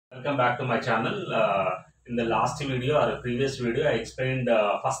Welcome back to my channel. In the last video or previous video, I explained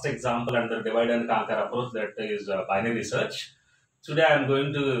first example under divide and conquer approach, that is binary search. Today I am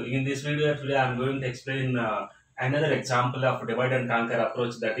going to, in this video, today I am going to explain another example of divide and conquer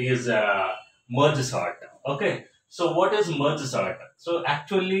approach, that is merge sort. Okay. So what is merge sort? So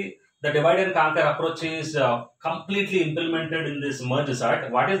actually the divide and conquer approach is completely implemented in this merge sort.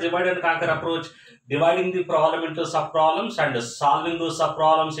 What is divide and conquer approach? Dividing the problem into sub-problems and solving those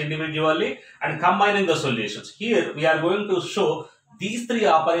sub-problems individually and combining the solutions. Here we are going to show these three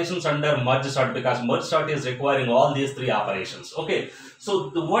operations under merge sort, because merge sort is requiring all these three operations. Okay, so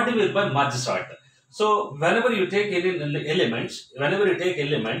what do we mean by merge sort? So whenever you take elements,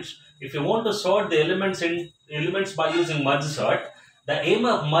 if you want to sort the elements by using merge sort, the aim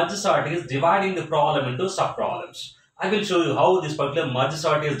of merge sort is dividing the problem into sub-problems. I will show you how this particular merge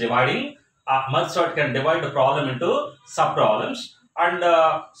sort is dividing. Merge sort can divide the problem into sub-problems, and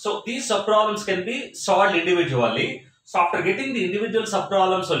so these sub-problems can be solved individually. So after getting the individual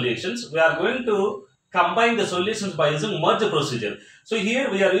sub-problem solutions, we are going to combine the solutions by using merge procedure. So here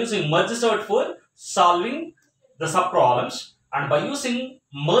we are using merge sort for solving the sub-problems, and by using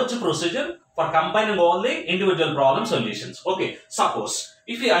merge procedure for combining all the individual problem solutions. Okay, suppose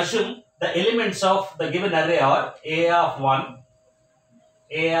if we assume the elements of the given array are A of 1,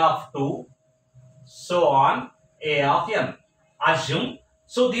 A of 2, so on, A of n. Assume,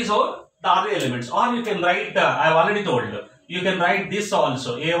 so these are the array elements, or you can write, I have already told you can write this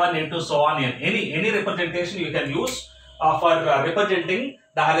also, A1, A2, so on, n. Any representation you can use for representing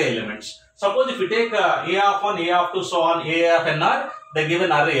the array elements. Suppose if you take A of 1, A of 2, so on, A of n are the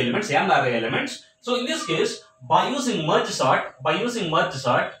given array elements, n array elements. So in this case, by using merge sort, okay,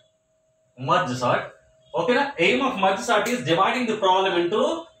 the aim of merge sort is dividing the problem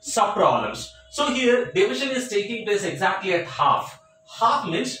into sub-problems. So here division is taking place exactly at half. Half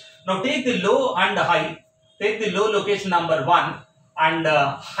means, now take the low and high, take the low location number 1 and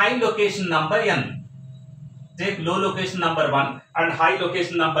high location number n. Take low location number 1 and high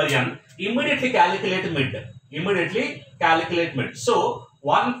location number n. Immediately calculate mid. So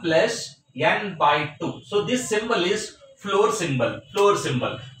 1 plus n by 2. So this symbol is floor symbol.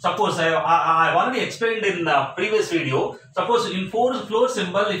 Suppose I have already explained in the previous video. Suppose in floor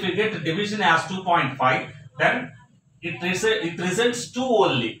symbol, if you get division as 2.5, then it results 2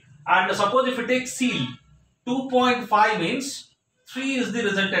 only. And suppose if you take seal, 2.5 means 3 is the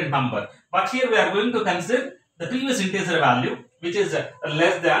resultant number. But here we are going to consider the previous integer value, which is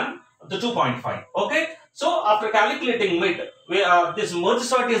less than the 2.5. Okay. So after calculating mid, this merge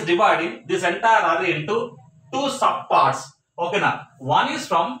sort is dividing this entire array into two subparts. Okay, now one is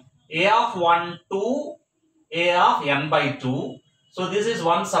from A of 1 to A of n by 2. So this is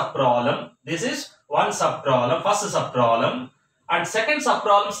one subproblem. First subproblem, and second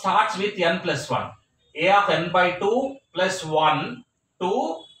subproblem starts with n plus 1. A of n by 2 plus 1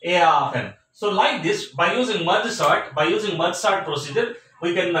 to A of n. So like this, by using merge sort procedure,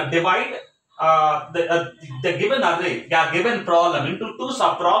 we can divide the given array, given problem into two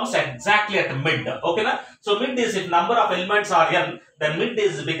subproblems exactly at mid. Okay, na? So mid is, if number of elements are n, then mid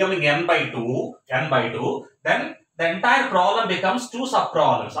is becoming n by 2. Then the entire problem becomes two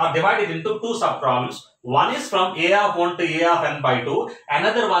subproblems, or divided into two subproblems. One is from A of 1 to A of n by 2.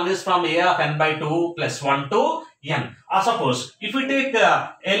 Another one is from A of n by 2 plus 1 to n. Suppose if we take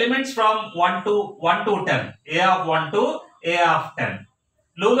elements from 1 to 10, A of 1 to A of 10.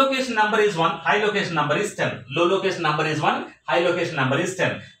 Low location number is 1, high location number is 10. Low location number is 1, high location number is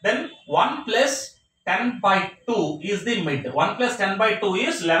 10. Then 1 plus 10 by 2 is the mid. 1 plus 10 by 2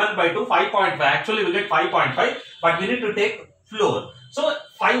 is 11 by 2, 5.5. Actually we get 5.5, but we need to take floor. So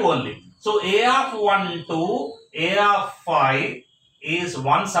 5 only. So A of 1 to A of 5 is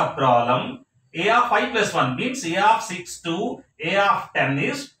one subproblem. A of 5 plus 1 means A of 6 to A of 10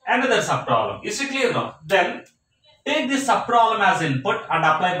 is another subproblem. Is it clear now? Then take this subproblem as input and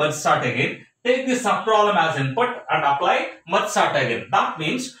apply merge sort again. Take this subproblem as input and apply merge sort again. That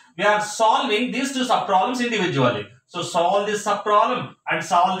means we are solving these two subproblems individually. So solve this subproblem and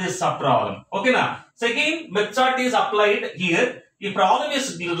solve this subproblem. Okay, now. So again, merge sort is applied here. If problem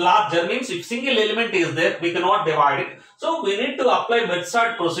is larger, means if single element is there, we cannot divide it. So we need to apply merge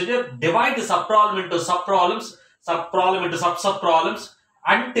sort procedure, divide the subproblem into subproblems, subproblem into subproblems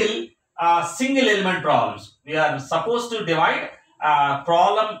until single element problems. We are supposed to divide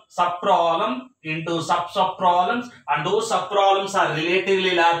subproblem into subproblems, and those subproblems are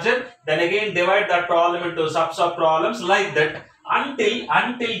relatively larger. Then again divide that problem into subproblems, like that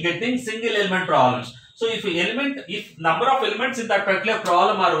until getting single element problems. So if number of elements in that particular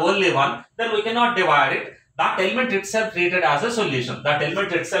problem are only 1, then we cannot divide it. that element itself treated as a solution. That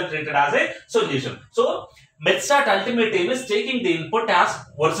element itself treated as a solution. So METSAT ultimate aim is taking the input as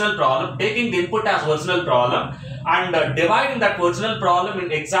original problem, and dividing that original problem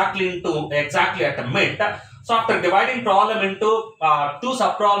in exactly at a mid. So after dividing problem into two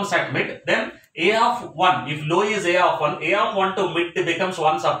subproblems at mid, then A of 1, if low is A of 1, A of 1 to mid becomes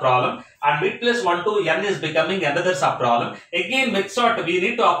one subproblem, and mid plus 1 to n is becoming another subproblem. Again, METSAT, we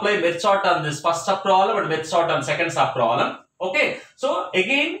need to apply METSAT on this first subproblem and METSAT on second subproblem. Okay, so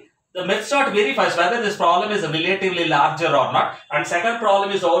again, the METSAT verifies whether this problem is relatively larger or not, and second problem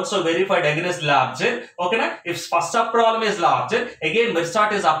is also verified against larger. Okay, na? If first subproblem is larger, again METSAT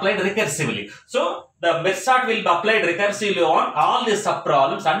is applied recursively. So the METSAT will be applied recursively on all these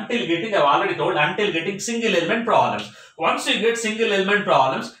subproblems until getting, I have already told, until getting single element problems. Once you get single element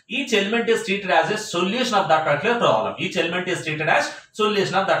problems, each element is treated as a solution of that particular problem. Each element is treated as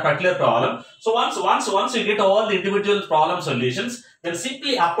solution of that particular problem. So once you get all the individual problem solutions, then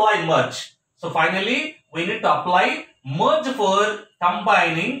simply apply merge. So finally, we need to apply merge for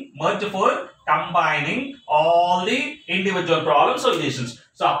combining all the individual problem solutions.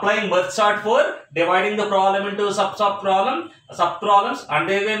 So applying METSAT for dividing the problem into subproblems, and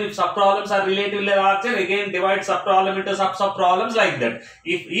again if subproblems are relatively larger, again divide subproblem into subproblems, like that.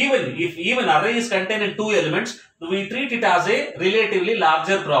 If even array is containing two elements, we treat it as a relatively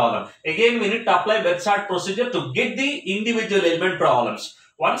larger problem. Again, we need to apply METSAT procedure to get the individual element problems.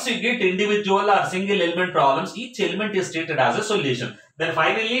 Once you get individual or single element problems, each element is treated as a solution. Then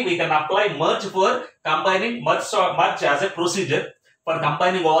finally, we can apply merge for combining merge as a procedure for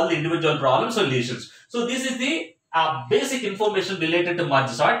combining all the individual problem solutions. So this is the basic information related to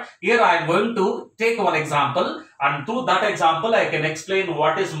merge sort. Here I am going to take one example, and through that example I can explain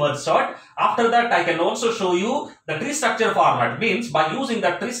what is merge sort. After that, I can also show you the tree structure format. Means by using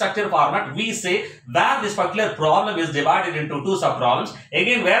the tree structure format, we say where this particular problem is divided into two subproblems.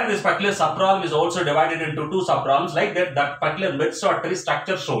 Again, where this particular subproblem is also divided into two subproblems, like that particular merge sort tree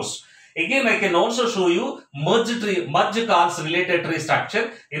structure shows. Again, I can also show you merge calls related tree structure.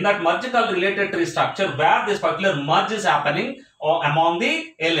 In that merge call related tree structure, where this particular merge is happening among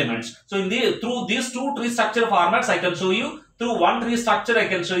the elements. So through these two tree structure formats, I can show you. Through one tree structure, I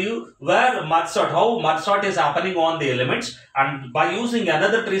can show you where merge sort, how merge sort is happening on the elements, and by using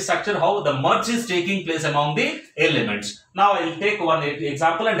another tree structure, how the merge is taking place among the elements. Now I will take one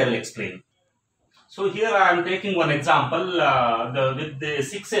example and I will explain. So here I am taking one example with the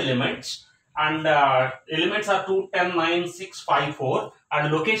 6 elements, and elements are 2, 10, 9, 6, 5, 4,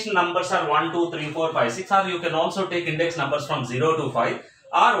 and location numbers are 1, 2, 3, 4, 5, 6, or you can also take index numbers from 0 to 5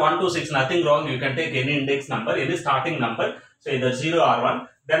 or 1 to 6, nothing wrong. You can take any index number, any starting number, so either 0 or 1.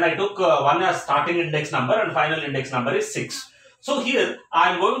 Then I took one as starting index number and final index number is 6. So here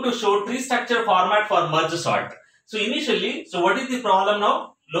I am going to show tree structure format for merge sort. So initially, so what is the problem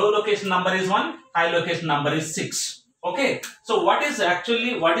now? Low location number is 1, high location number is 6. Okay. So what is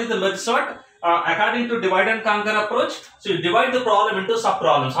the merge sort? According to divide and conquer approach, so you divide the problem into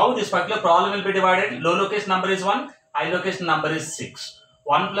subproblems. How this particular problem will be divided? Low location number is 1, high location number is 6.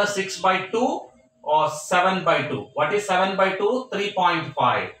 1 plus 6 by 2 or 7 by 2. What is 7 by 2?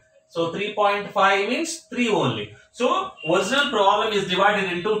 3.5. So 3.5 means 3 only. So original problem is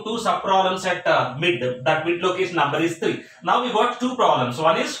divided into two subproblems at mid. That mid location number is 3. Now we got two problems.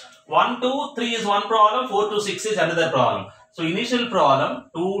 One is 1 to 3 is one problem, 4 to 6 is another problem. So initial problem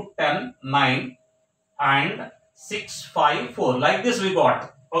 2, 10, 9 and 6, 5, 4. Like this we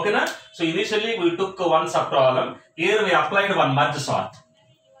got. Okay na? So initially we took one subproblem. Here we applied one merge sort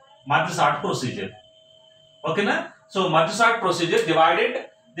procedure. Okay na? So merge sort procedure divided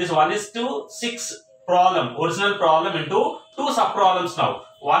this 1:6 problem, original problem, into two subproblems now.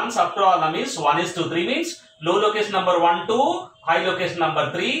 One subproblem is 1:3 means low location number 1 to high location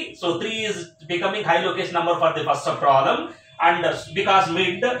number 3. So 3 is becoming high location number for the first subproblem, and because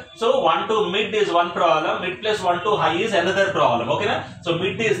mid, so 1 to mid is one problem, mid plus 1 to high is another problem. Okay na? So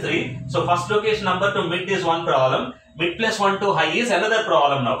mid is 3. So first location number to mid is one problem, mid plus 1 to high is another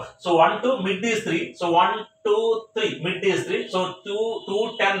problem now. So 1 to mid is 3. So 1, 2, 3, mid is 3. So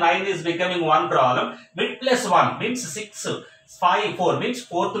 2, 10, 9 is becoming one problem. Mid plus 1 means 6, 5, 4 means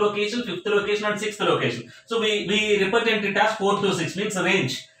 4th location, 5th location and 6th location. So we represent it as 4 to 6 means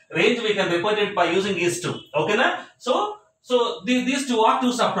range. Range we can represent by using is 2. Okay na? So these two are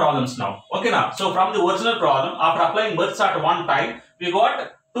two subproblems now. Okay na? So from the original problem, after applying merge sort one time, we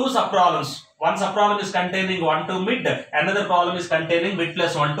got two subproblems. One subproblem is containing 1 to mid, another problem is containing mid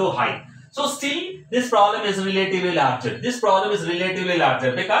plus 1 to high. So still this problem is relatively larger. This problem is relatively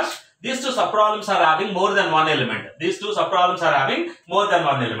larger because these two subproblems are having more than one element. These two subproblems are having more than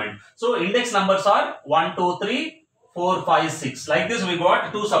one element. So index numbers are 1, 2, 3, 4, 5, 6. Like this we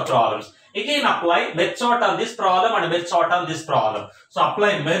got two subproblems. Again apply merge sort on this problem and merge sort on this problem. So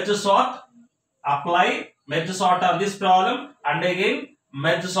apply merge sort on this problem and again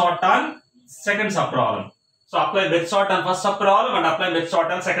merge sort on second subproblem. So apply merge sort on first subproblem and apply merge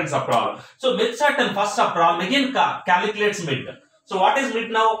sort on second subproblem. So merge sort on first subproblem again calculates mid. So what is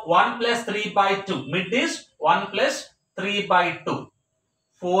mid now? 1 plus 3 by 2. Mid is 1 plus 3 by 2.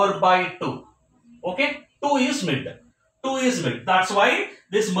 4 by 2. Okay? 2 is mid. 2 is mid. That's why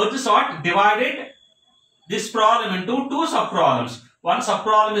this merge sort divided this problem into two subproblems. One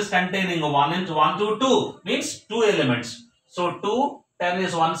subproblem is containing 1 to 2 means 2 elements. So 2, 10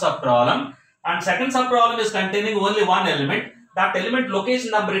 is one subproblem. And second subproblem is containing only one element. That element location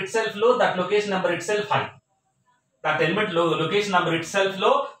number itself low, that location number itself high. That element low, location number itself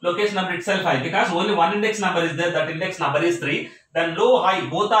low, location number itself high. Because only one index number is there, that index number is 3. Then low, high,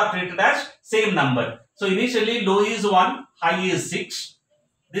 both are treated as same number. So initially low is 1, high is 6.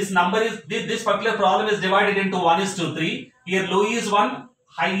 This number is, this particular problem is divided into 1 is to 3. Here low is 1,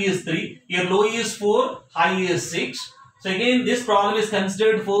 high is 3. Here low is 4, high is 6. So again this problem is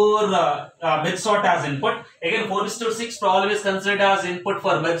considered for merge sort as input. Again 4 is to 6 problem is considered as input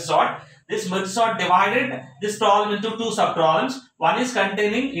for merge sort. This merge sort divided this problem into two subproblems. One is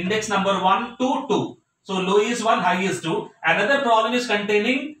containing index number 1 to 2. So low is 1, high is 2. Another problem is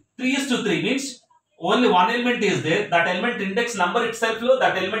containing 3 is to 3 means only one element is there. That element index number itself low,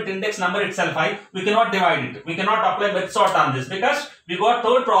 that element index number itself high. We cannot divide it. We cannot apply merge sort on this because we got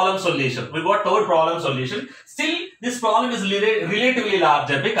third problem solution. Still, this problem is relatively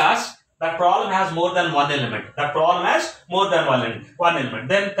larger because that problem has more than one element. That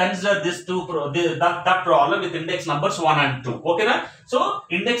Then consider this that problem with index numbers 1 and 2. Okay, na? So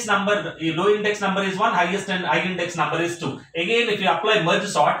index number, low index number is 1, highest and high index number is 2. Again, if you apply merge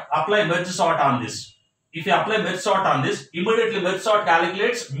sort on this. If you apply merge sort on this, immediately merge sort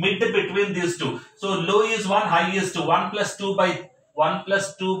calculates mid between these two. So low is 1, high is 2. 1 plus 2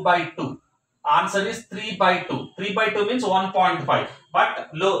 by 2. Answer is 3 by 2. 3 by 2 means 1.5. But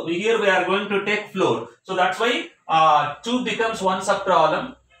low, here we are going to take floor. So that's why 2 becomes one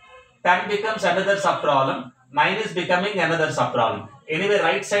subproblem, 10 becomes another subproblem, 9 is becoming another subproblem. Anyway,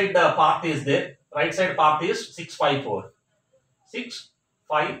 right side part is there. Right side part is 654.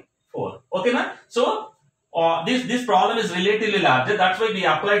 654. Okay, na? So this problem is relatively larger. That's why we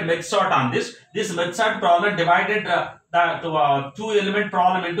applied merge sort on this. This merge sort problem divided the two element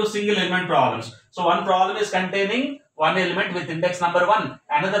problem into single element problems. So one problem is containing one element with index number 1.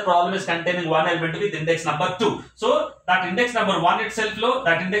 Another problem is containing one element with index number 2. So that index number 1 itself low,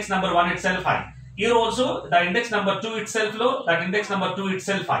 that index number 1 itself high. Here also the index number 2 itself low, that index number 2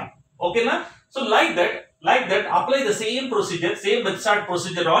 itself high. Okay, na? So like that apply the same procedure, same merge sort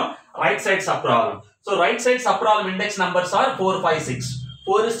procedure on right side subproblem. So right side subproblem index numbers are 4, 5, 6.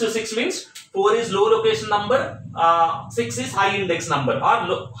 4 is to 6 means 4 is low location number, 6 is high index number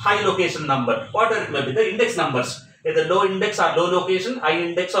or high location number. Whatever it may be, the index numbers, either low index or low location, high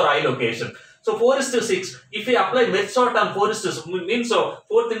index or high location. So 4 is to 6. If we apply merge sort on 4 is to 6, means so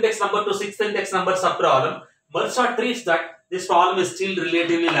 4th index number to 6th index number subproblem, merge sort treats that this problem is still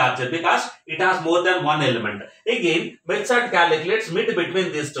relatively larger because it has more than one element. Again, merge sort calculates mid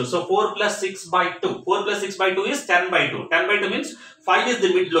between these two. So 4 plus 6 by 2. 4 plus 6 by 2 is 10 by 2. 10 by 2 means 5 is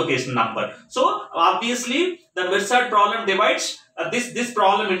the mid location number. So obviously the merge sort problem divides this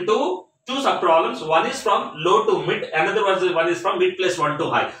problem into two subproblems. One is from low to mid, another one is from mid plus 1 to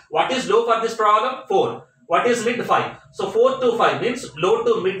high. What is low for this problem? 4. What is mid? 5. So 4 to 5 means low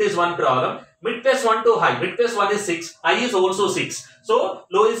to mid is one problem. Mid plus 1 to high. Mid plus 1 is 6. High is also 6. So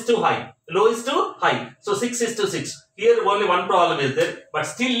low is to high. Low is to high. So 6 is to 6. Here only one problem is there. But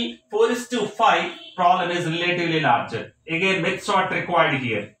still 4 is to 5 problem is relatively larger. Again merge sort required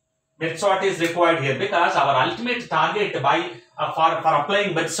here. Merge sort is required here because our ultimate target by for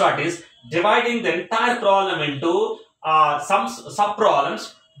applying merge sort is dividing the entire problem into some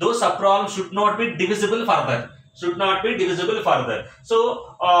subproblems. Those subproblems should not be divisible further. So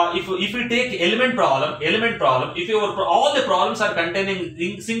if we take element problem, if all the problems are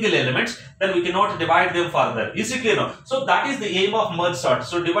containing single elements, then we cannot divide them further. Is it clear now? So that is the aim of merge sort.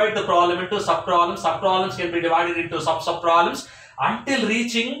 So divide the problem into subproblems. Subproblems can be divided into subproblems until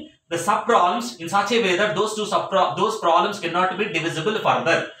reaching the subproblems in such a way that those problems cannot be divisible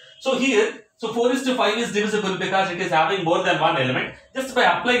further. So here, So 4 is to 5 is divisible because it is having more than one element. Just by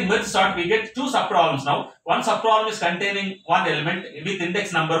applying merge sort, we get two subproblems now. One subproblem is containing one element with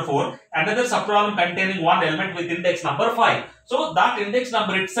index number 4. Another subproblem containing one element with index number 5. So that index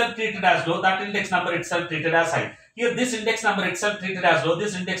number itself treated as low, that index number itself treated as high. Here this index number itself treated as low,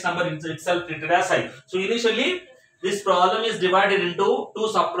 this index number itself treated as high. So initially this problem is divided into two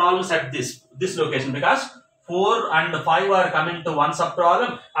subproblems at this location because 4 and 5 are coming to one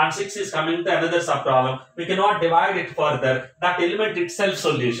subproblem and 6 is coming to another subproblem. We cannot divide it further. That element itself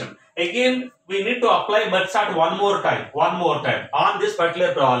solution. Again, we need to apply merge sort one more time on this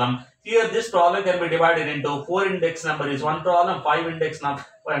particular problem. Here this problem can be divided into 4 index number is one problem, 5 index number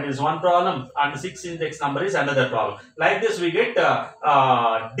is one problem and 6 index number is another problem. Like this we get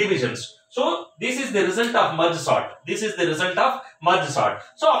divisions. So this is the result of merge sort. This is the result of merge sort.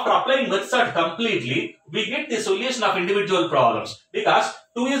 So after applying merge sort completely, we get the solution of individual problems because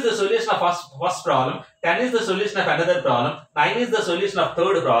 2 is the solution of first problem, 10 is the solution of another problem, 9 is the solution of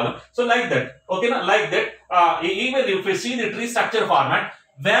third problem. So like that, okay, like that. Even if we see the tree structure format,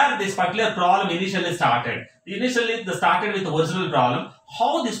 where this particular problem initially started. Initially, they started with the original problem.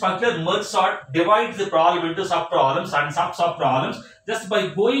 How this particular merge sort divides the problem into sub-problems and sub-sub-problems. Just by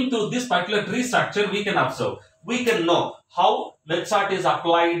going through this particular tree structure, we can observe. We can know how merge sort is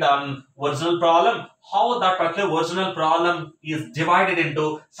applied on original problem, how that particular original problem is divided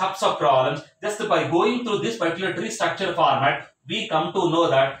into sub-sub-problems. Just by going through this particular tree structure format, we come to know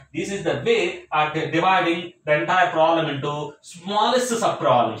that this is the way of dividing the entire problem into smallest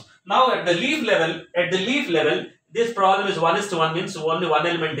sub-problems. Now at the leaf level, this problem is 1:1 means only one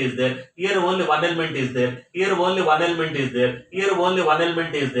element is there. Here only one element is there. Here only one element is there. Here only one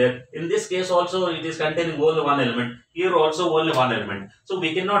element is there. In this case also it is containing only one element. Here also only one element. So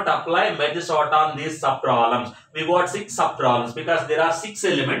we cannot apply merge sort on these sub-problems. We got 6 sub-problems because there are 6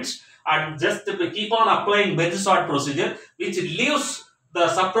 elements. And just keep on applying merge sort procedure, which leaves the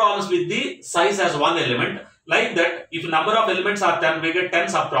subproblems with the size as one element. Like that, if number of elements are 10, we get 10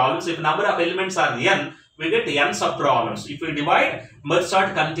 subproblems. If number of elements are n, we get n subproblems. If we divide merge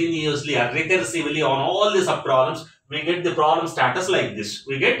sort continuously or recursively on all the subproblems, we get the problem status like this.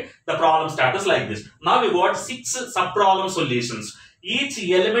 Now we got 6 subproblem solutions. Each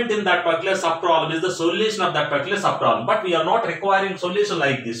element in that particular subproblem is the solution of that particular subproblem. But we are not requiring solution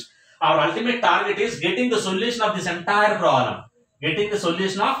like this. Our ultimate target is getting the solution of this entire problem.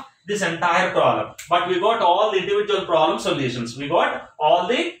 But we got all the individual problem solutions.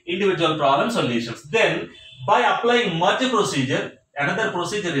 Then, by applying merge procedure, another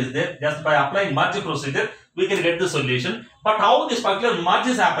procedure is there. Just by applying merge procedure, we can get the solution. But how this particular merge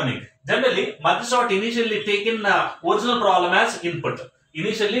is happening? Generally, merge sort initially taken original problem as input.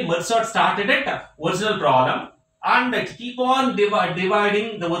 Initially, merge sort started at original problem. And keep on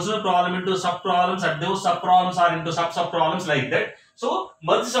dividing the original problem into sub-problems, and those sub-problems are into sub-sub-problems like that. So,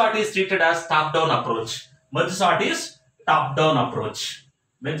 merge sort is treated as top-down approach.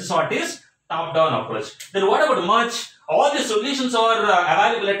 Then what about merge? All the solutions are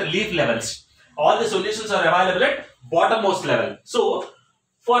available at leaf levels. All the solutions are available at bottommost level. So,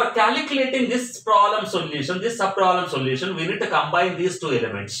 for calculating this problem solution, this sub-problem solution, we need to combine these two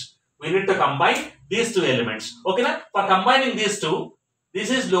elements. Okay, na? For combining these two,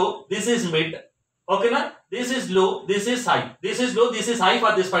 this is low, this is mid. Okay, na? This is low, this is high. This is low, this is high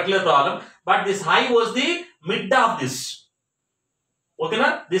for this particular problem. But this high was the mid of this. Okay,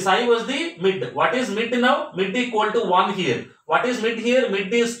 na? This high was the mid. What is mid now? Mid equal to 1 here. What is mid here?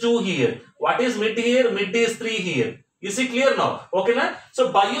 Mid is 2 here. What is mid here? Mid is 3 here. Is it clear now? Okay, na?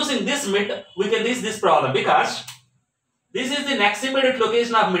 So by using this mid, we can reach this problem because this is the next immediate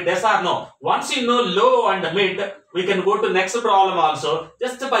location of mid. Yes or no? Once you know low and mid, we can go to next problem also.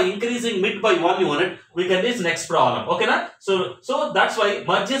 Just by increasing mid by 1 unit, we can reach next problem. Okay, na? So that's why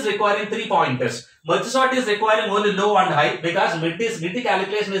merge is requiring 3 pointers. Merge sort is requiring only low and high because mid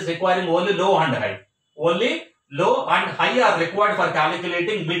calculation is requiring only low and high. Only low and high are required for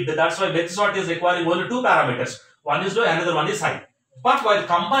calculating mid. That's why merge sort is requiring only 2 parameters. One is low, another one is high. But while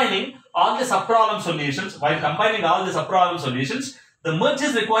combining all the sub-problem solutions, the merge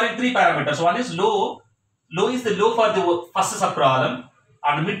is requiring 3 parameters. One is low. Low is the low for the first sub-problem,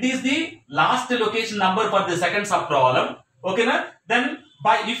 and mid is the last location number for the second sub-problem. Okay, na? Then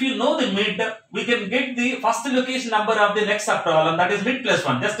if you know the mid, we can get the first location number of the next sub-problem, that is mid plus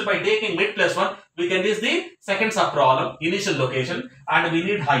 1. Just by taking mid plus 1, we can reach the second sub-problem, initial location, and we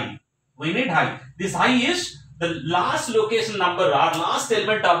need high. This high is the last location number or last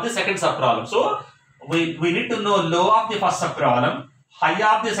element of the second subproblem. So we need to know low of the first subproblem,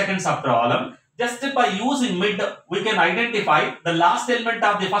 high of the second subproblem. Just by using mid, we can identify the last element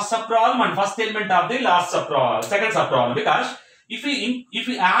of the first subproblem and first element of the last subproblem, second subproblem. Because if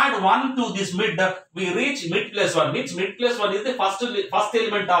we add 1 to this mid, we reach mid plus 1. Means mid plus 1 is the first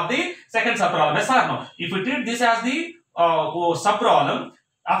element of the second subproblem. Yes or no? If we treat this as the subproblem,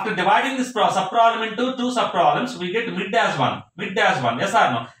 after dividing this subproblem into two subproblems, we get mid as 1. Mid as 1. Yes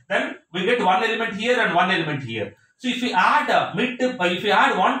or no? Then we get one element here and one element here. So if we add if we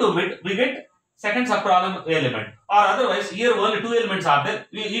add 1 to mid, we get second subproblem element. Or otherwise, here only two elements are there.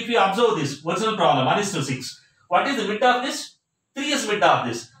 If you observe this original problem, 1:6. What is the mid of this? 3 is mid of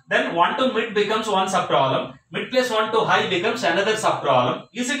this. Then 1 to mid becomes one subproblem. Mid plus 1 to high becomes another subproblem.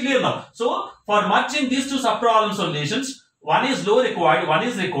 Is it clear now? So for merging these two subproblem solutions, one is low required, one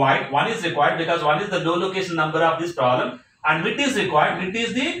is required, one is required because one is the low location number of this problem, and mid is required. Mid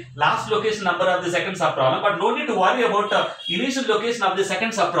is the last location number of the second subproblem. But no need to worry about initial location of the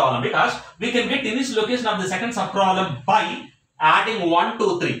second subproblem, because we can get initial location of the second subproblem by adding 1,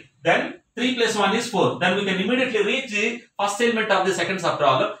 2, 3. Then 3 plus 1 is 4. Then we can immediately reach the first element of the second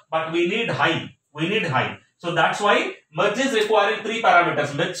subproblem. But we need high. We need high. So that's why merge is requiring 3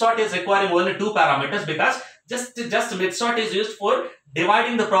 parameters. Merge sort is requiring only 2 parameters, because just merge sort is used for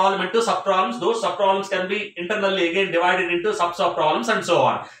dividing the problem into subproblems. Those subproblems can be internally again divided into subproblems and so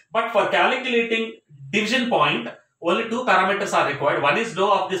on. But for calculating division point, only 2 parameters are required. One is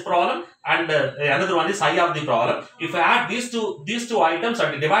low of this problem and another one is high of the problem. If I add these two items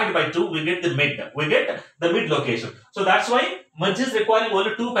and divide by 2, we get the mid. We get the mid location. So that's why merge is requiring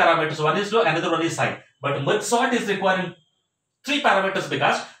only 2 parameters. One is low, another one is high. But merge sort is requiring 3 parameters,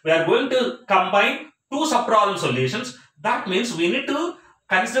 because we are going to combine 2 subproblem solutions. That means we need to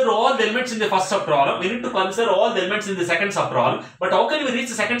consider all the elements in the first subproblem. We need to consider all the elements in the second subproblem. But how can we reach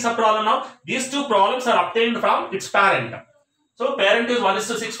the second subproblem now? These two problems are obtained from its parent. So parent is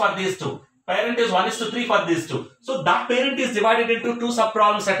 1:6 for these two. Parent is 1:3 for these two. So that parent is divided into 2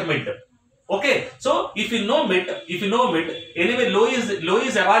 subproblems at mid. Okay. So if you know mid, anyway low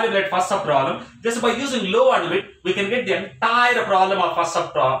is available at first subproblem. Just by using low and mid, we can get the entire problem of first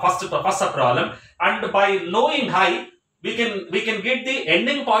subproblem. And by knowing high, we can get the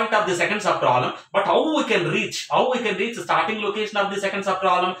ending point of the second subproblem. But how we can reach the starting location of the second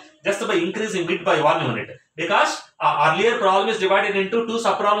subproblem? Just by increasing mid by 1 unit. Because earlier problem is divided into 2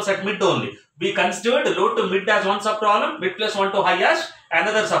 subproblems at mid only. We considered low to mid as one subproblem, mid plus 1 to high as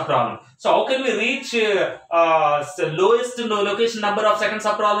another subproblem. So how can we reach lowest location number of second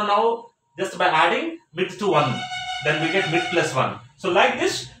subproblem now? Just by adding mid to 1. Then we get mid plus 1. So like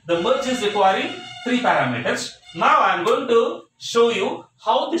this, the merge is requiring 3 parameters. Now I am going to show you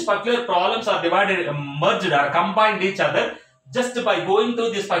how these particular problems are divided, merged or combined each other, just by going to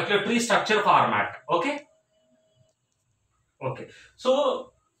this particular tree structure format. Okay. Okay. So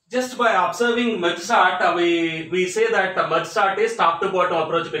just by observing merge sort, we say that merge sort is top to bottom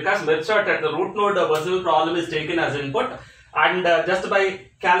approach, because merge sort at the root node original problem is taken as input, and just by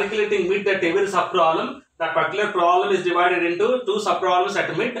calculating mid at every subproblem, that particular problem is divided into 2 subproblems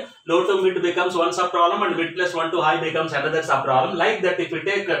at mid. Low to mid becomes one subproblem and mid plus 1 to high becomes another subproblem. Like that, if we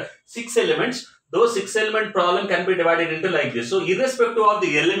take 6 elements, those 6 element problem can be divided into like this. So irrespective of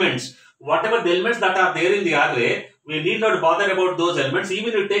the elements, whatever the elements that are there in the array, we need not bother about those elements. Even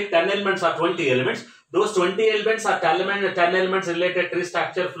if you take 10 elements or 20 elements, those 20 elements are 10 elements related tree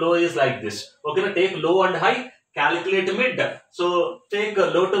structure flow is like this. Okay, now take low and high, calculate mid. So take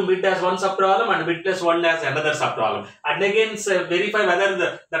low to mid as one subproblem and mid plus 1 as another subproblem. And again verify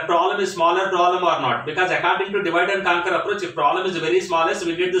whether the problem is smaller problem or not. Because according to divide and conquer approach, if problem is very smallest,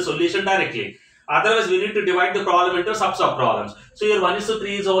 we get the solution directly. Otherwise, we need to divide the problem into sub-problems. So here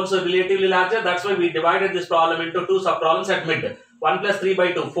 1:3 is also relatively larger. That's why we divided this problem into 2 subproblems at mid. 1 plus 3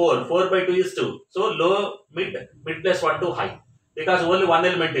 by 2, 4. 4 by 2 is 2. So low, mid plus 1 to high. Because only one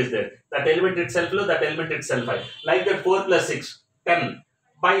element is there. That element itself low, that element itself high. Like that 4 plus 6, 10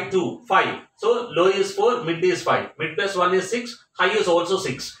 by 2, 5. So low is 4, mid is 5. Mid plus 1 is 6, high is also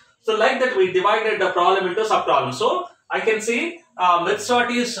 6. So like that we divided the problem into subproblems. So I can see merge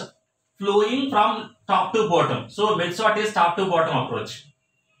sort is flowing from top to bottom. So merge sort is top to bottom approach.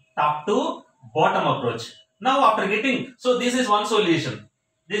 Top to bottom approach. Now after getting, so this is one solution.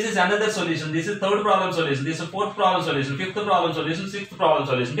 This is another solution. This is third problem solution. This is fourth problem solution. Fifth problem solution. Sixth problem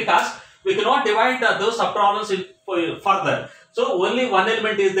solution. Because we cannot divide those subproblems further. So only one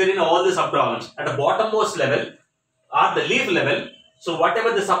element is there in all the subproblems. At the bottommost level or the leaf level, So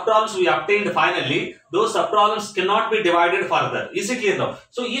whatever the subproblems we obtained finally, those subproblems cannot be divided further. Is it clear now?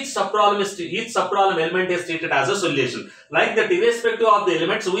 So each subproblem element is treated as a solution. Like that, irrespective of the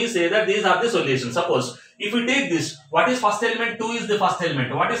elements, we say that these are the solutions. Suppose if we take this, what is first element? 2 is the first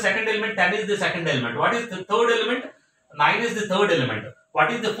element. What is second element? 10 is the second element. What is the third element? 9 is the third element.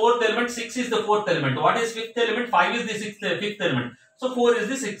 What is the fourth element? 6 is the fourth element. What is fifth element? 5 is the fifth element. So 4 is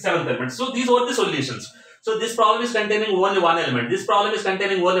the seventh element. So these are the solutions. So this problem is containing only one element. This problem is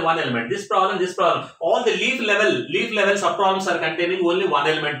containing only one element. This problem. All the leaf level subproblems are containing only one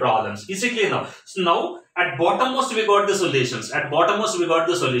element problems. Is it clear now? So now at bottommost we got the solutions.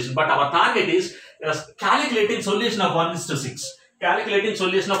 But our target is calculating solution of 1:6. Calculating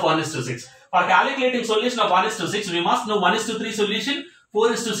solution of 1:6. For calculating solution of 1:6, we must know 1:3 solution,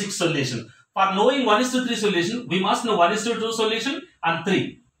 4:6 solution. For knowing 1:3 solution, we must know 1:2 solution and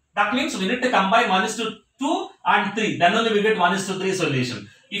 3. That means we need to combine 1:2 and 3. Then only we get 1:3 solution.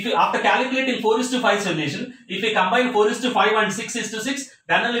 If we, after calculating 4:5 solution, if we combine 4:5 and 6:6,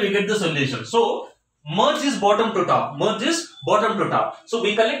 then only we get the solution. So merge is bottom to top. So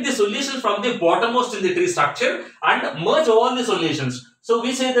we collect the solutions from the bottommost in the tree structure and merge all the solutions. So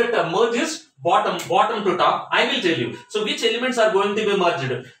we say that merge is bottom to top. I will tell you. So which elements are going to be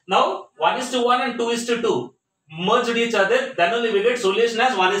merged? Now 1:1 and 2:2 merged each other. Then only we get solution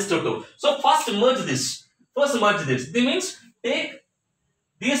as 1:2. So first merge this. This means take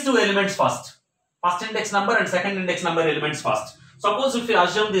these two elements first. First index number and second index number elements first. Suppose if we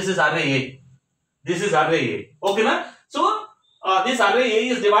assume this is array A. Okay na? So this array A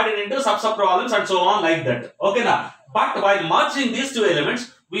is divided into sub problems and so on like that. Okay na? But while merging these two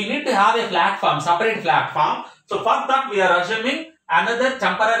elements, we need to have a flat form, separate flat form. So for that we are assuming another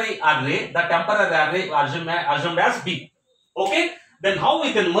temporary array. The temporary array assumed as B. Okay? Then how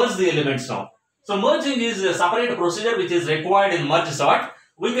we can merge the elements now? So merging is a separate procedure which is required in merge sort.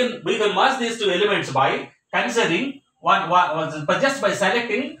 We can merge these two elements by considering just by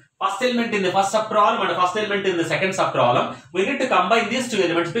selecting first element in the first subproblem and first element in the second subproblem. We need to combine these two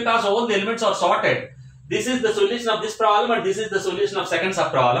elements because all the elements are sorted. This is the solution of this problem and this is the solution of second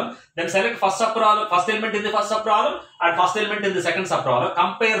subproblem. Then select first element in the first subproblem and first element in the second subproblem.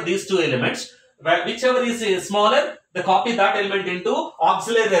 Compare these two elements. Whichever is smaller, they copy that element into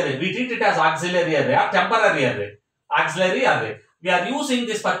auxiliary array. We treat it as auxiliary array or temporary array. Auxiliary array. We are using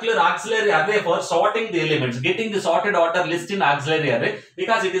this particular auxiliary array for sorting the elements, getting the sorted order list in auxiliary array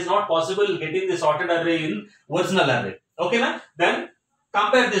because it is not possible getting the sorted array in original array. Okay na? Then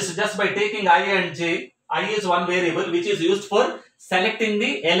compare this just by taking I and j. I is one variable which is used for selecting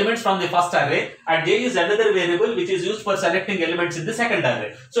the elements from the first array and j is another variable which is used for selecting elements in the second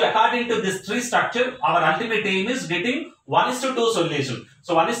array. So according to this tree structure, our ultimate aim is getting 1:2 solution.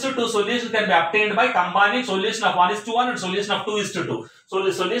 So 1:2 solution can be obtained by combining solution of 1:1 and solution of 2:2. So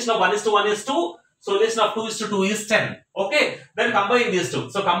the solution of 1:1 is 2, solution of 2:2 is 10. Okay, then combine these two.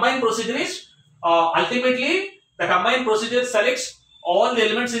 So combine procedure is ultimately the combine procedure selects all the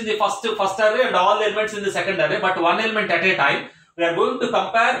elements in the first array and all the elements in the second array, but one element at a time. We are going to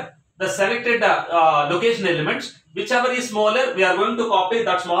compare the selected location elements. Whichever is smaller, we are going to copy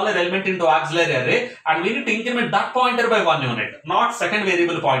that smaller element into auxiliary array and we need to increment that pointer by 1 unit, not second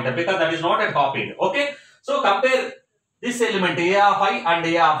variable pointer because that is not yet copied. Okay, so compare this element A of I and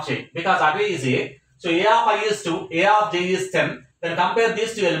A of j because array is A. So A of I is 2, A of j is 10. Then compare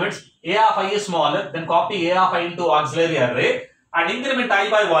these two elements. A of I is smaller, then copy A of I into auxiliary array and increment I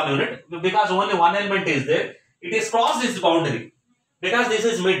by 1 unit because only one element is there. It is crossed this boundary because this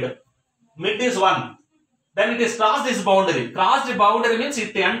is mid. Mid is 1. Then it is crossed this boundary. Crossed the boundary means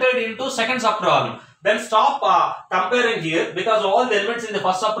it entered into second subproblem. Then stop comparing here because all the elements in the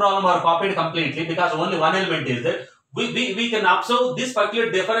first subproblem are copied completely because only one element is there. We can observe this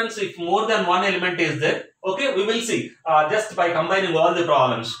particular difference if more than one element is there. Okay, we will see just by combining all the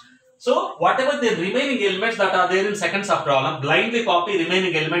problems. So whatever the remaining elements that are there in second subproblem, blindly copy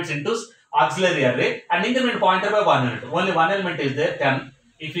remaining elements into auxiliary array and increment pointer by 1 unit. Only one element is there, 10.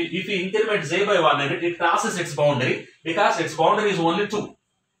 If you increment j by 1 unit, it crosses its boundary because its boundary is only 2.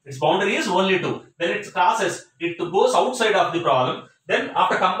 Its boundary is only 2. Then it crosses, it goes outside of the problem. Then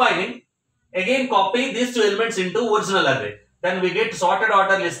after combining, again copy these two elements into original array. Then we get sorted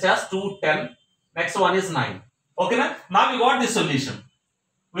order list as 2, 10. Next one is 9. Okay, now we got this solution.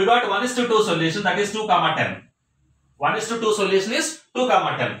 We got 1:2 solution, that is 2, 10. 1:2 solution is 2,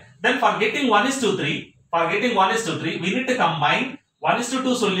 10. Then for getting 1:3, we need to combine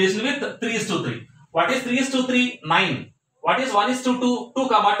 1:2 solution with 3:3. What is 3:3? 9. What is 1:2? 2,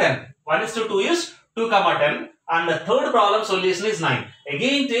 10. 1:2 is 2, 10. And the third problem solution is 9.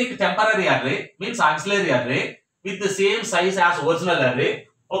 Again take temporary array, means auxiliary array. with the same size as original array.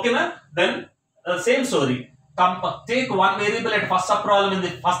 Okay, na? Then same story. Take one variable at first subproblem in the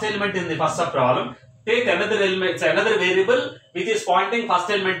first element in the first subproblem. Take another element, another variable which is pointing first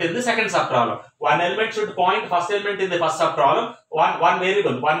element in the second subproblem. One element should point first element in the first subproblem. One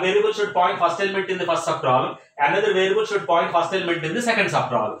variable should point first element in the first subproblem. Another variable should point first element in the second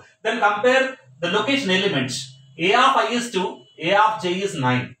subproblem. Then compare the location elements. A of I is 2, A of j is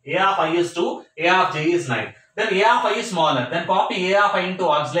 9. A of I is 2, A of j is 9. Then A of I is smaller. Then copy A of I into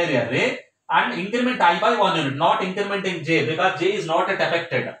auxiliary array and increment I by 1 unit, not incrementing j because j is not yet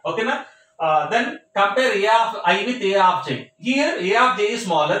affected. Okay, na? Then compare A of I with A of j. Here A of j is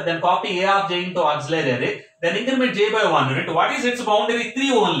smaller, then copy A of j into auxiliary array, then increment j by 1 unit. What is its boundary?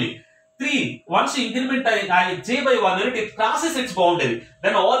 3 only. 3. Once you increment j by 1 unit, it crosses its boundary.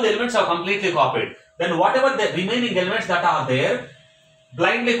 Then all the elements are completely copied. Then whatever the remaining elements that are there,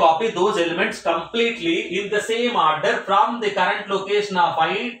 blindly copy those elements completely in the same order from the current location of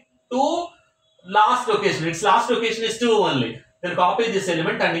I to last location. Its last location is 2 only. Then copy this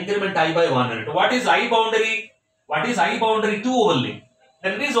element and increment I by 1 unit. What is I boundary? What is I boundary? 2 only.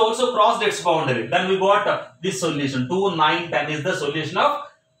 Then it is also crossed its boundary. Then we got this solution. 2, 9, 10 is the solution of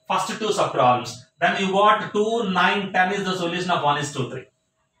first two subproblems. Then you got 2, 9, 10 is the solution of 1 is 2, 3.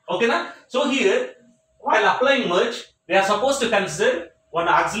 Okay, na? So here, while applying merge, we are supposed to consider one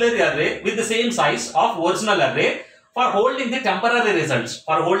auxiliary array with the same size of original array for holding the temporary results.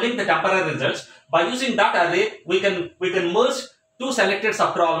 For holding the temporary results, by using that array, we can merge two selected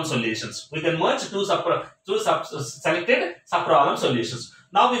subproblem solutions. We can merge two selected subproblem solutions.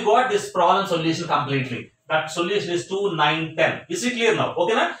 Now we got this problem solution completely. That solution is 2, 9, 10. Is it clear now?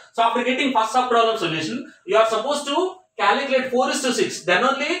 Okay, na? So after getting first subproblem solution, you are supposed to calculate 4:6. Then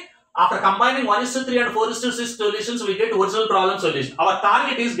only after combining 1:3 and 4:6 solutions, we get original problem solution. Our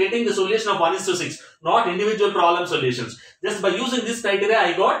target is getting the solution of 1:6, not individual problem solutions. Just by using this criteria,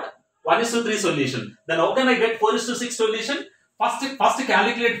 I got 1:3 solution. Then how can I get 4:6 solution? First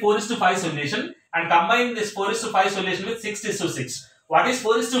calculate 4:5 solution and combine this 4:5 solution with 6:6. What is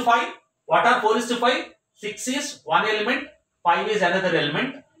 4:5? What are 4:5? 6 is one element, 5 is another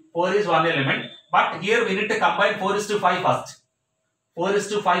element, 4 is one element. But here we need to combine 4:5 first.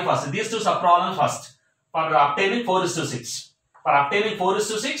 4:5 first. These two subproblems first for obtaining 4:6. For obtaining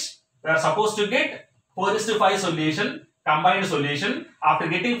 4:6, we are supposed to get 4:5 solution, combined solution. After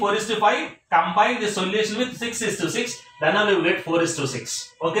getting 4:5, combine the solution with 6:6. Then only we get 4:6.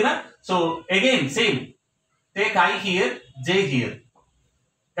 Okay, na? So again, same. Take I here, j here.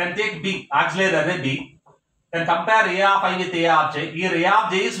 Then take B, auxiliary array B. Then compare A of I with A of j. Here A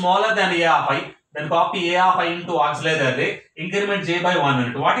of j is smaller than A of I. Then copy A of I into auxiliary array. Increment j by 1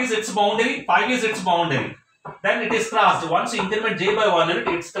 unit. What is its boundary? 5 is its boundary. Then it is crossed. Once you increment j by 1 unit,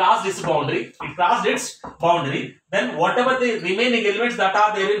 it's crossed its boundary. It crossed its boundary. Then whatever the remaining elements that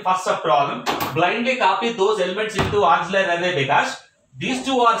are there in first subproblem, blindly copy those elements into auxiliary array because these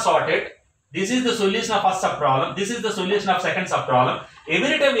two are sorted. This is the solution of first subproblem. This is the solution of second subproblem.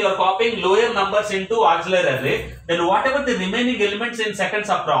 Every time you are copying lower numbers into auxiliary array, then whatever the remaining elements in second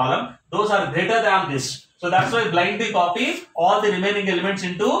subproblem, those are greater than this. So that's why blindly copy all the remaining elements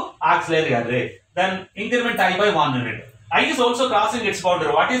into auxiliary array. Then increment I by 1 unit. I is also crossing its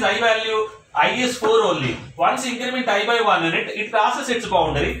boundary. What is I value? I is 4 only. Once increment I by 1 unit, it crosses its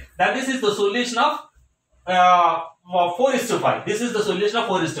boundary. Then this is the solution of 4:5. This is the solution of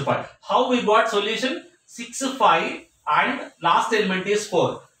 4:5. How we got solution? 6, 5 and last element is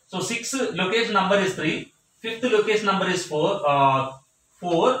 4. So 6 location number is 3. 5th location number is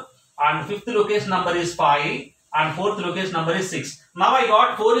 4 and 5th location number is 5 and 4th location number is 6. Now I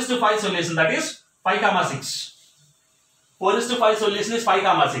got 4:5 solution, that is 5,6. 4:5 solution is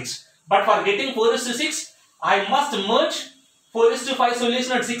 5,6. But for getting 4:6, I must merge 4:5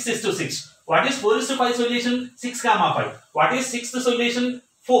 solution at 6:6. What is 4:5 solution? 6, 5. What is 6th solution?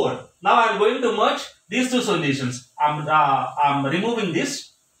 4. Now I am going to merge these two solutions. I am removing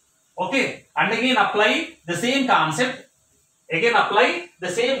this. Okay. And again apply the same concept. Again apply the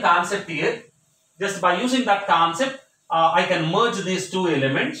same concept here. Just by using that concept, I can merge these two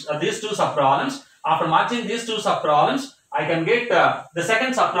elements, these two subproblems. After merging these two subproblems, I can get the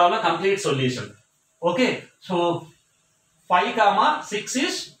second subproblem complete solution. Okay. So 5, 6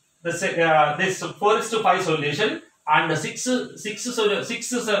 is this 4:5 solution, and the 6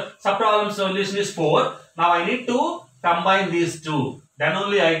 subproblem solution is 4. Now I need to combine these two. Then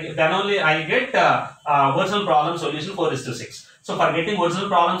only I get original problem solution 4:6. So for getting original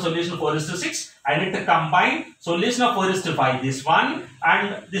problem solution 4:6, I need to combine solution of 4:5, this one and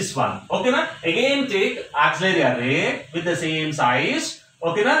this one. Okay, na? Again take auxiliary array with the same size.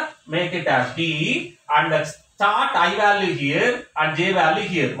 Okay, na? Make it as B and start I value here and j value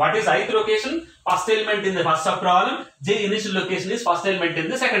here. What is ith location? First element in the first subproblem. J initial location is first element in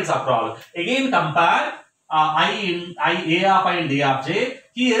the second subproblem. Again compare a of I and a of j.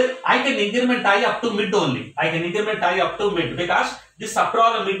 Here I can increment I up to mid only. I can increment I up to mid because this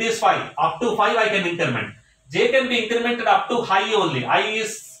subproblem mid is 5. Up to 5 I can increment. J can be incremented up to high only. I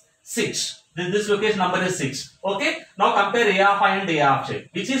is 6. This location number is 6. Okay. Now compare a of I and a of j.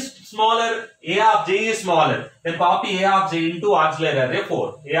 Which is smaller? A of j is smaller. Then copy a of j into auxiliary array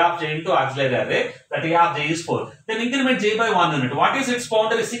 4. A of j into auxiliary array. That a of j is 4. Then increment j by 1 unit. What is its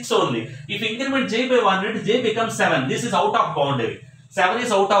boundary? 6 only. If increment j by 1 unit, j becomes 7. This is out of boundary. 7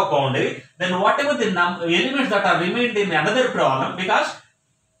 is out of boundary. Then whatever the elements that are remained in another problem, because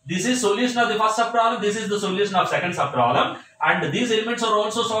this is solution of the first subproblem, this is the solution of second subproblem, and these elements are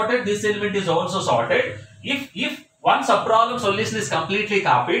also sorted, this element is also sorted. If one subproblem solution is completely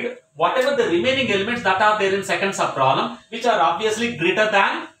copied, whatever the remaining elements that are there in second subproblem, which are obviously greater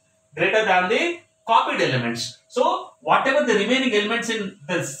than the copied elements. So whatever the remaining elements in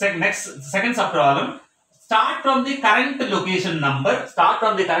the second subproblem, start from the current location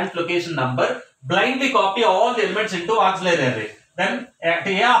number, blindly copy all the elements into auxiliary array. Then at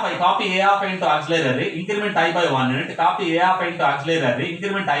a of I, copy a of I into auxiliary array, increment I by 1 unit, copy a of I into auxiliary array,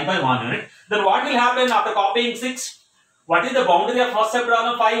 increment I by 1 unit. Then what will happen after copying 6? What is the boundary of first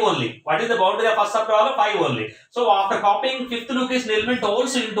subproblem? 5 only. What is the boundary of first subproblem? 5 only. So after copying fifth location element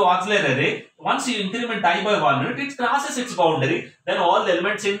also into auxiliary array, once you increment I by 1 unit, it crosses its boundary. Then all the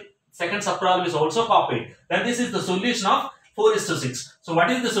elements in second subproblem is also copied. Then this is the solution of 4:6. So what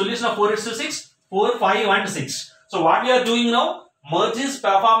is the solution of 4:6? 4, 5 and 6. So what we are doing now? Merge is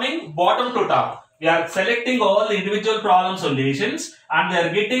performing bottom to top. We are selecting all the individual problem solutions and we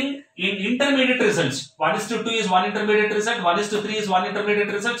are getting in intermediate results. 1:2 is one intermediate result, 1:3 is one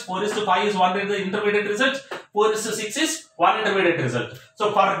intermediate result, 4:5 is one intermediate result, 4:6 is one intermediate result.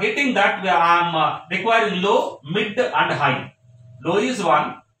 So for getting that, I am requiring low, mid and high. Low is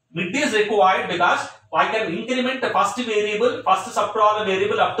 1, mid is required because I can increment the first subproblem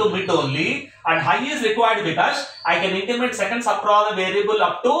variable up to mid only, and high is required because I can increment second subproblem variable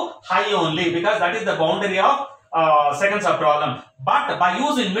up to high only, because that is the boundary of second subproblem. But by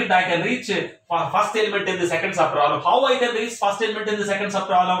using mid, I can reach first element in the second subproblem. How I can reach first element in the second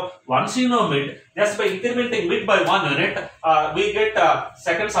subproblem? Once you know mid, just by incrementing mid by 1 unit, we get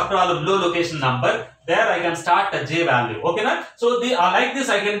second subproblem low location number. There I can start a j value. Okay, na? So like this,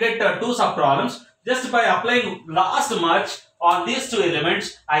 I can get 2 subproblems. Just by applying last merge on these 2 elements,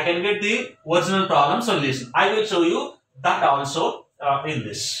 I can get the original problem solution. I will show you that also in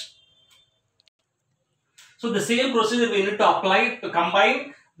this. So the same procedure we need to apply to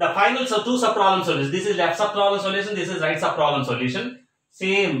combine the final 2 subproblem solutions. This is left subproblem solution, this is right subproblem solution.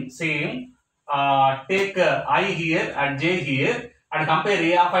 Same. Take I here and j here and compare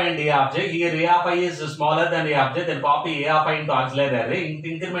a of I and a of j. Here a of I is smaller than a of j, then copy a of I into auxiliary array,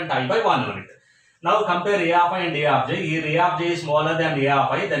 increment I by 1 unit. Now compare a of I and a of j. Here a of j is smaller than a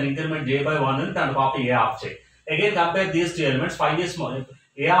of I, then increment j by 1 unit and copy a of j. Again compare these 2 elements. 5 is small.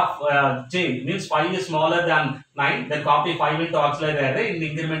 A of j means 5 is smaller than 9, then copy 5 into auxiliary array and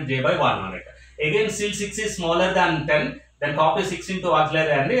increment j by 1 unit. Again still 6 is smaller than 10, then copy 6 into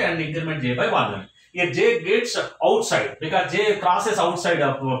auxiliary array and increment j by 1 unit. Here j gets outside because j crosses outside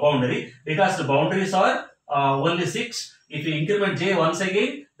of boundary, because the boundaries are only 6. If you increment j once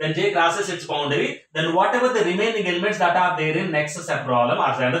again, then j crosses its boundary. Then whatever the remaining elements that are there in next subproblem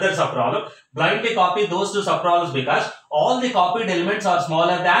or another subproblem, blindly copy those 2 subproblems because all the copied elements are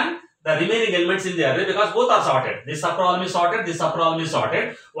smaller than the remaining elements in the array, because both are sorted. This subproblem is sorted, this subproblem is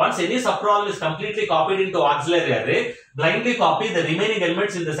sorted. Once any subproblem is completely copied into auxiliary array, blindly copy the remaining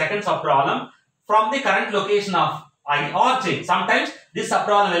elements in the second subproblem from the current location of I or j. Sometimes these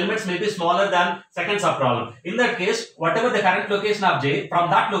subproblem elements may be smaller than second subproblem. In that case, whatever the current location of j, from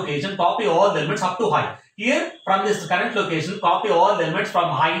that location copy all the elements up to high. Here from this current location copy all the elements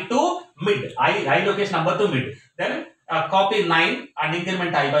from high to mid, I location number to mid. Then copy 9 and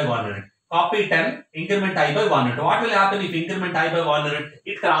increment I by 1 unit. Copy 10, increment I by 1 unit. What will happen if increment I by 1 unit?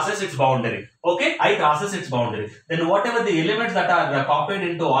 It crosses its boundary. Okay, I crosses its boundary. Then whatever the elements that are copied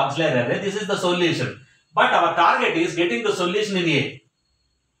into auxiliary array, this is the solution. But our target is getting the solution in A.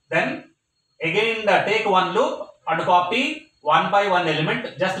 Then again take one loop and copy 1 by 1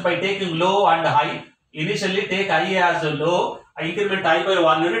 element just by taking low and high. Initially take I as low, increment I by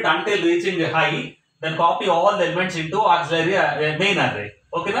 1 unit until reaching high. Then copy all the elements into auxiliary main array.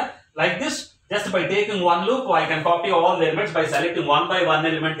 Okay, na? Like this, Just by taking one loop, I can copy all the elements by selecting one by one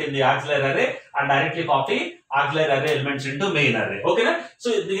element in the auxiliary array and directly copy auxiliary array elements into main array. Okay,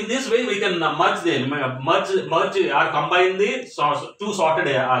 so in this way we can merge or combine the two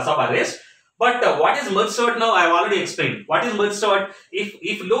sorted sub arrays. But what is merge sort now? I have already explained. What is merge sort?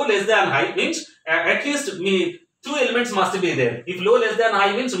 If low less than high means at least two elements must be there. If low less than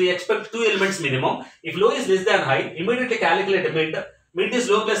high means we expect two elements minimum. If low is less than high, immediately calculate mid. Mid is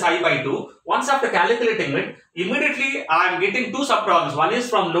low plus high by 2. Once after calculating mid, immediately I am getting two sub problems. One is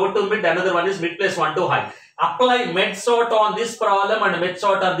from low to mid, another one is mid plus 1 to high. Apply med sort on this problem and med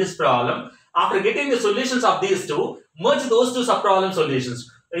sort on this problem. After getting the solutions of these two, merge those two sub problem solutions.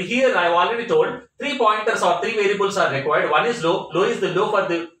 Here I have already told 3 pointers or 3 variables are required. One is low. Low is the low for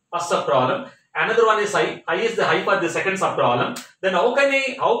the first sub problem. Another one is high. High is the high for the second sub problem. Then how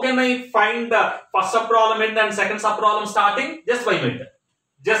can I find the first sub problem end and second sub problem starting? Just by mid.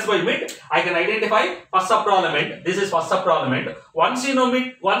 Just by mid, I can identify first sub problem end. This is first sub problem end. Once you know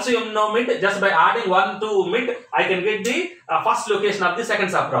mid, just by adding 1 to mid, I can get the first location of the second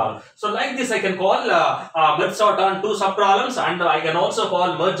sub problem. So like this, I can call merge sort on two sub problems, and I can also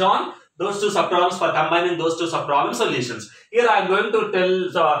call merge on those two subproblems for combining those two subproblem solutions. Here I am going to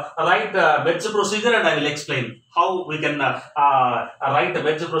write merge procedure, and I will explain how we can write a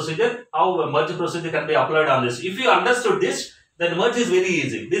merge procedure, how a merge procedure can be applied on this. If you understood this, then merge is very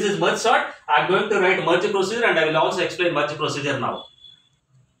easy. This is merge sort. I am going to write merge procedure, and I will also explain merge procedure now.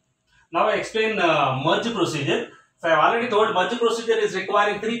 Now I explain merge procedure. So I have already told merge procedure is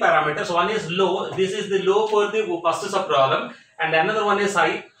requiring 3 parameters. One is low. This is the low for the first subproblem, and another one is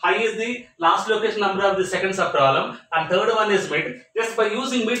high. High is the last location number of the second subproblem, and third one is mid. Just by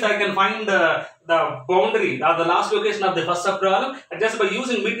using mid, I can find the boundary or the last location of the first subproblem, and just by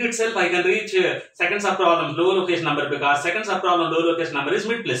using mid itself, I can reach second subproblem low location number, because second subproblem low location number is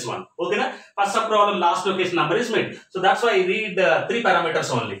mid plus 1. Okay, na? First subproblem last location number is mid. So that's why I read 3 parameters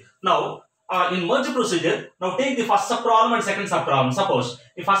only. Now, in merge procedure, now take the first subproblem and second subproblem. Suppose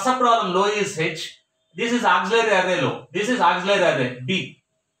the first subproblem low is H. This is auxiliary array low. This is auxiliary array B.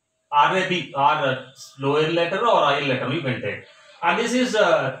 Array B, or lower letter or higher letter, you can take. And this is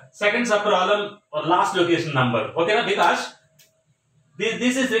second subproblem or last location number. Okay, because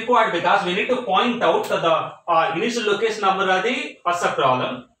this is required because we need to point out the initial location number of the first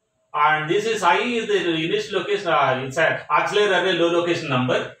subproblem. And this is I is the initial location, it's an auxiliary array low location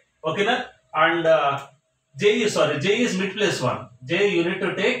number. Okay, na? And J is mid plus 1. J you need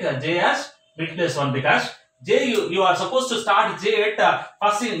to take J as mid plus 1, because J you are supposed to start J at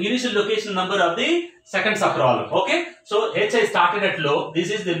first initial location number of the second subproblem. Okay, so H I started at low. This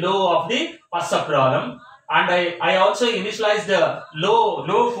is the low of the first subproblem, and I also initialized the low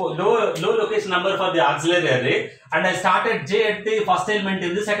location number for the auxiliary array, and I started J at the first element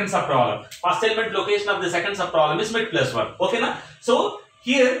in the second subproblem. First element location of the second subproblem is mid plus 1. Okay, na? So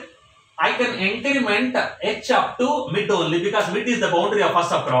here I can increment H up to mid only, because mid is the boundary of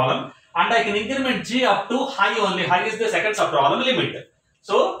first subproblem, and I can increment J up to high only. High is the second subproblem limit.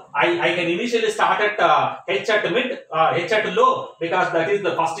 So I can initially start at H at mid, H at low, because that is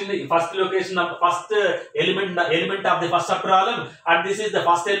the first location of first element of the first subproblem, and this is the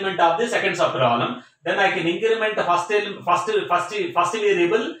first element of the second subproblem. Then I can increment the first variable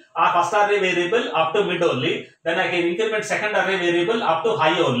or first array variable up to mid only. Then I can increment second array variable up to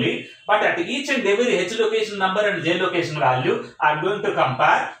high only. But at each and every H location number and J location value, I am going to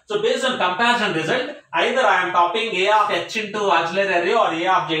compare. So based on comparison result, either I am copying A of H into auxiliary array or A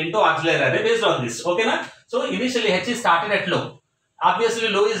of J into auxiliary array based on this. Okay, na? So initially H is started at low. Obviously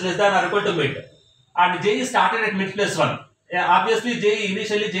low is less than or equal to mid, and J is started at mid plus 1. Obviously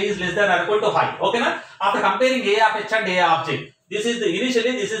initially J is less than or equal to high. Okay, na? After comparing A of H and A of J, this is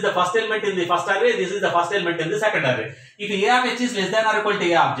the first element in the first array, this is the first element in the second array. If A of H is less than or equal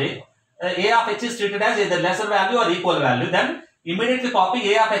to A of J, A of H is treated as either lesser value or equal value, then immediately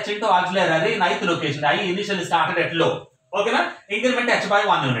copy A of H into auxiliary array in ith location. I initially started at low. Okay, na? Increment H by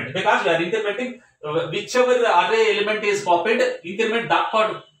 1 unit, because we are incrementing whichever array element is copied, increment that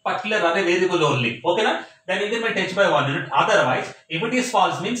particular array variable only. Okay, na? Then increment H by 1 unit. Otherwise, if it is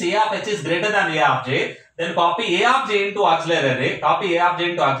false, means A of H is greater than A of J, then copy A of J into auxiliary array, copy A of J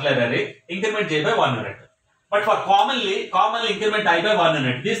into auxiliary array, increment J by 1 unit. But for commonly increment I by 1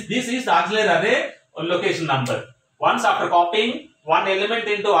 unit. This is the auxiliary array location number. Once after copying one element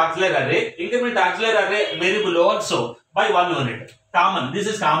into auxiliary array, increment auxiliary array variable also by 1 unit. Common. This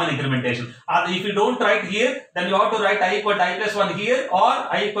is common incrementation. If you don't write here, then you have to write I equal to I plus 1 here or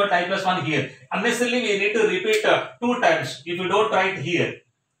I equal to I plus 1 here. Unnecessarily we need to repeat 2 times if you don't write here.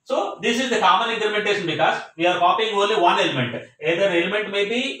 So this is the common incrementation because we are copying only one element. Either element may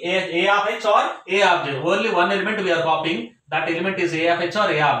be A of H or A of J. Only one element we are copying. That element is A of H or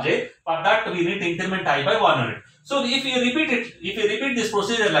A of J. For that we need to increment I by 1 unit. So if you repeat this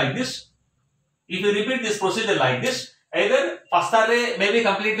procedure like this, either first array may be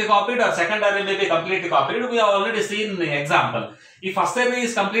completely copied or second array may be completely copied. We have already seen the example. If first array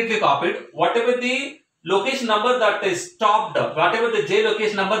is completely copied, whatever the location number that is stopped, whatever the j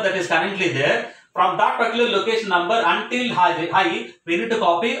location number that is currently there, from that particular location number until high, we need to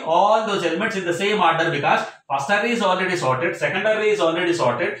copy all those elements in the same order because first array is already sorted, second array is already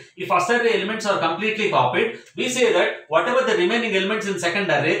sorted. If first array elements are completely copied, we say that whatever the remaining elements in second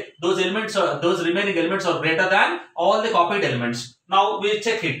array, those remaining elements are greater than all the copied elements. Now we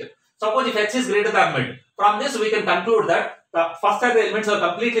check it. Suppose if H is greater than mid, from this we can conclude that the first array elements are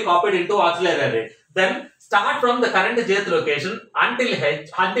completely copied into auxiliary array. Then start from the current jth location until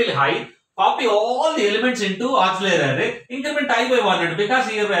high. Copy all the elements into auxiliary array, increment I by 100 because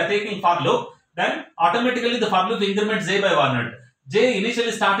here we are taking for loop, then automatically the for loop increments j by 100. J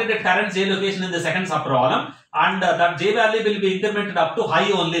initially started at current j location in the second subproblem and that j value will be incremented up to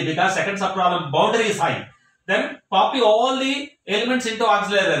high only because second subproblem boundary is high. Then copy all the elements into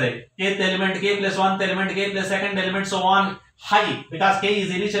auxiliary array. Kth element, k plus 1th element, k plus second element, so on high because k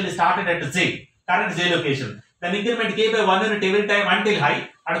is initially started at j, current j location. Then increment k by 1 unit every time until high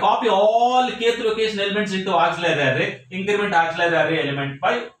and copy all kth location elements into auxiliary array, increment auxiliary array element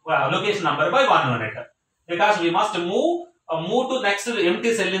by location number by 1 unit because we must move to next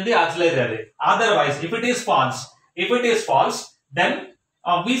empty cell in the auxiliary array. Otherwise, if it is false, then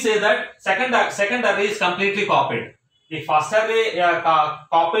we say that second array is completely copied. If first array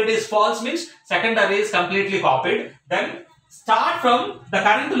copied is false means second array is completely copied. Then start from the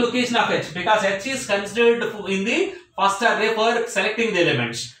current location of H because H is considered in the first array for selecting the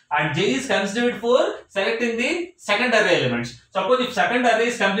elements and J is considered for selecting the second array elements. Suppose if second array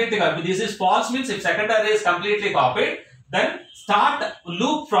is completely copied, this is false means if second array is completely copied, then start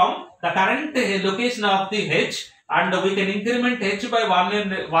loop from the current location of the H and we can increment H by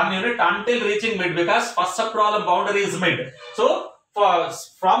 1 unit until reaching mid because first subproblem boundary is mid. So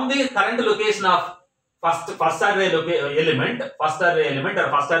from the current location of first array element or first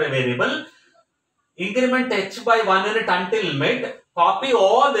array variable, increment H by 1 unit until mid, copy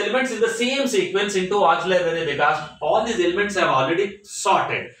all the elements in the same sequence into auxiliary array because all these elements have already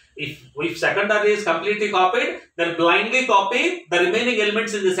sorted. If second array is completely copied, then blindly copy the remaining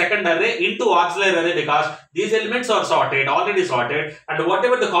elements in the second array into auxiliary array because these elements are already sorted, and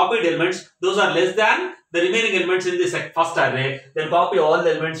whatever the copied elements, those are less than the remaining elements in the first array, then copy all the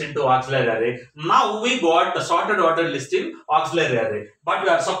elements into auxiliary array. Now we got the sorted order list in auxiliary array, but we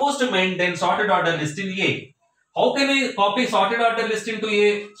are supposed to maintain sorted order list in A. How can we copy sorted order list into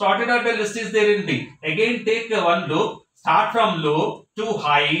A? Sorted order list is there in B. Again take one loop, start from low to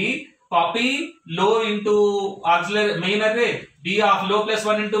high, copy low into auxiliary main array, B of low plus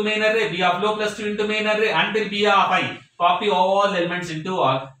 1 into main array, B of low plus 2 into main array until B of high. Copy all elements into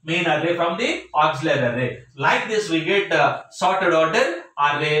main array from the auxiliary array. Like this we get sorted order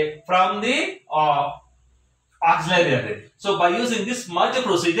array from the auxiliary array. So by using this merge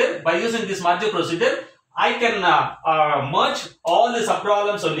procedure, I can merge all the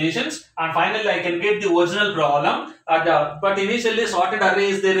subproblem solutions and finally I can get the original problem. But initially sorted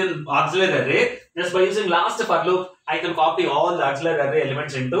array is there in auxiliary array. Just by using last for loop, I can copy all the auxiliary array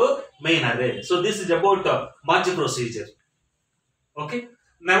elements into main array. So this is about merge procedure. Okay.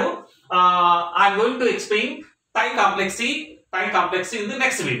 Now I am going to explain time complexity in the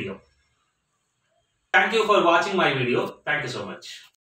next video. Thank you for watching my video. Thank you so much.